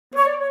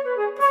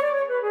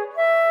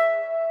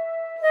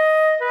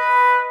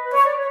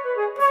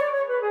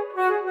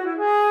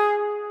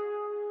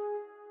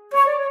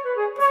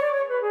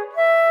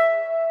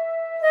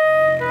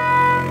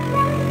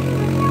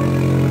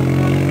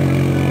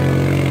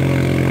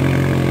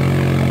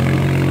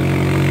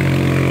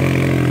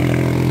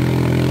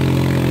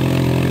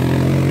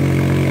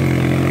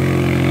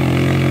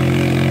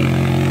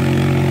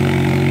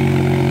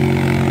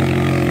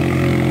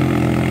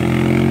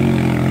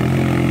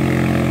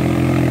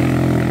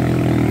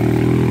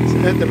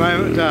At the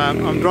moment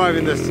I'm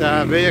driving this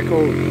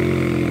vehicle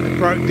that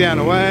broke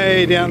down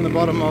way down the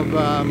bottom of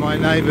my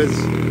neighbour's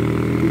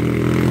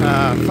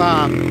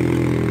farm,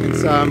 and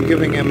so I'm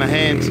giving him a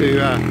hand to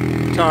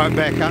tie it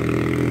back up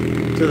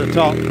to the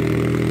top.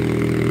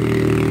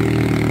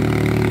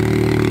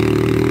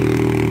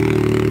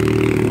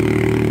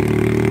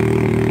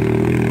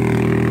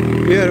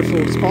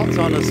 Beautiful spots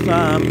on his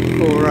farm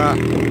for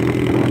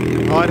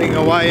hiding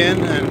away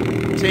in,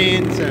 and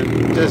tents,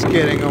 and just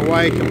getting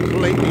away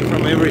completely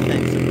from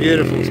everything. Some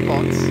beautiful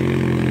spots.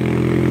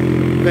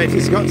 In fact,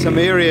 he's got some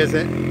areas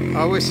that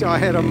I wish I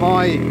had on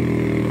my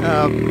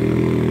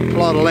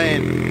plot of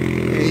land.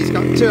 And he's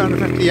got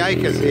 250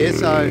 acres here,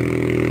 so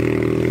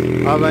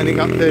I've only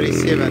got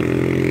 37.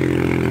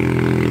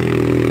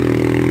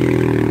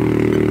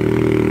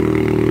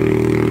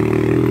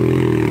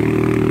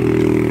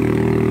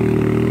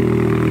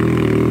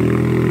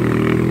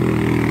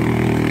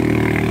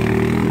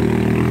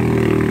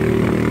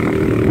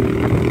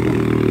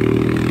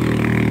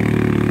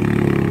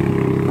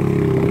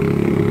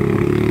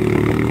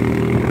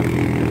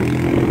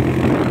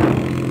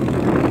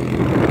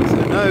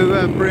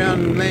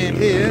 Brown land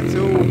here, it's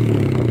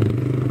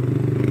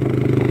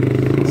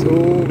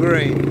all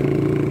green,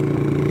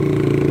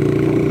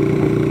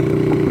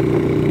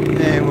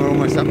 and we're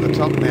almost up the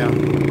top now.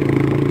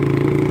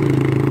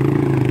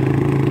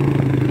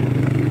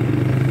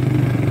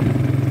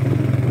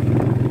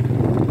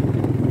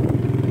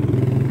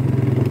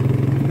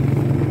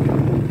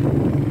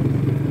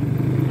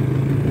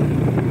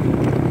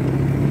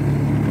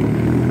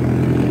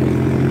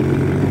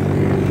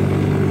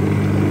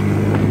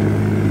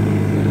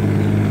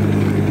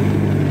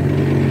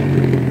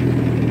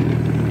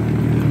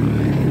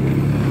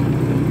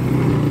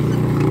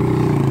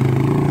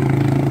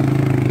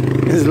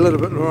 There's a little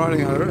bit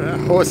riding a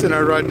horse in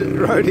a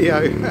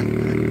rodeo.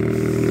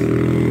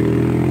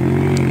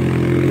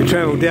 We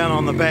travelled down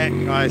on the back.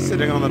 I was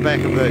sitting on the back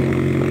of the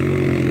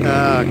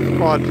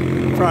quad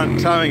front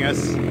towing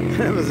us.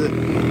 It was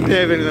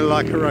definitely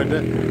like a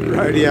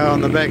rodeo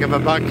on the back of a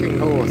bucking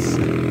horse.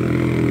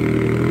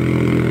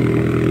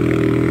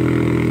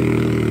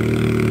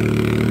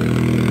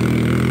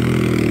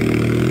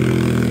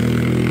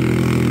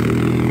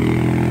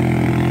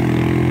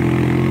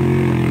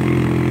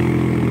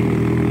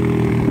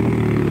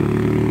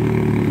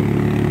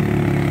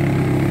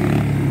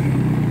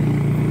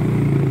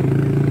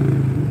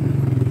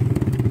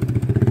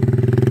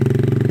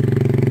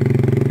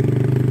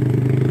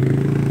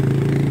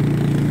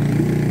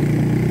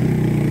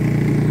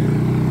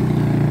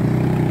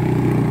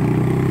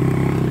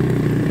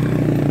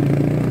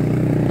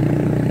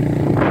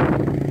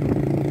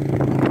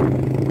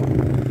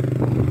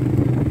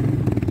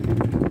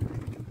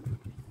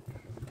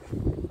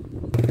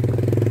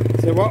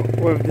 So what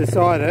we've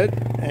decided,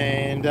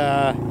 and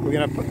we're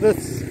going to put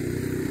this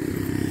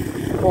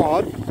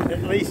quad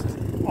at least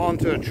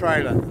onto a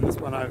trailer, this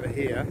one over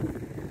here,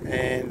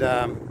 and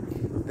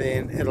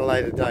then at a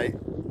later date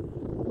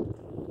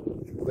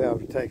we'll be able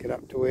to take it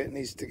up to where it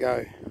needs to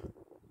go.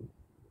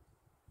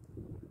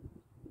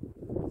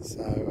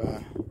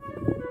 So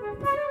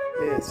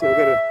yeah, so we've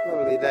got a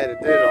lovely day to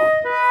do it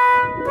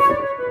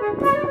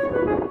on.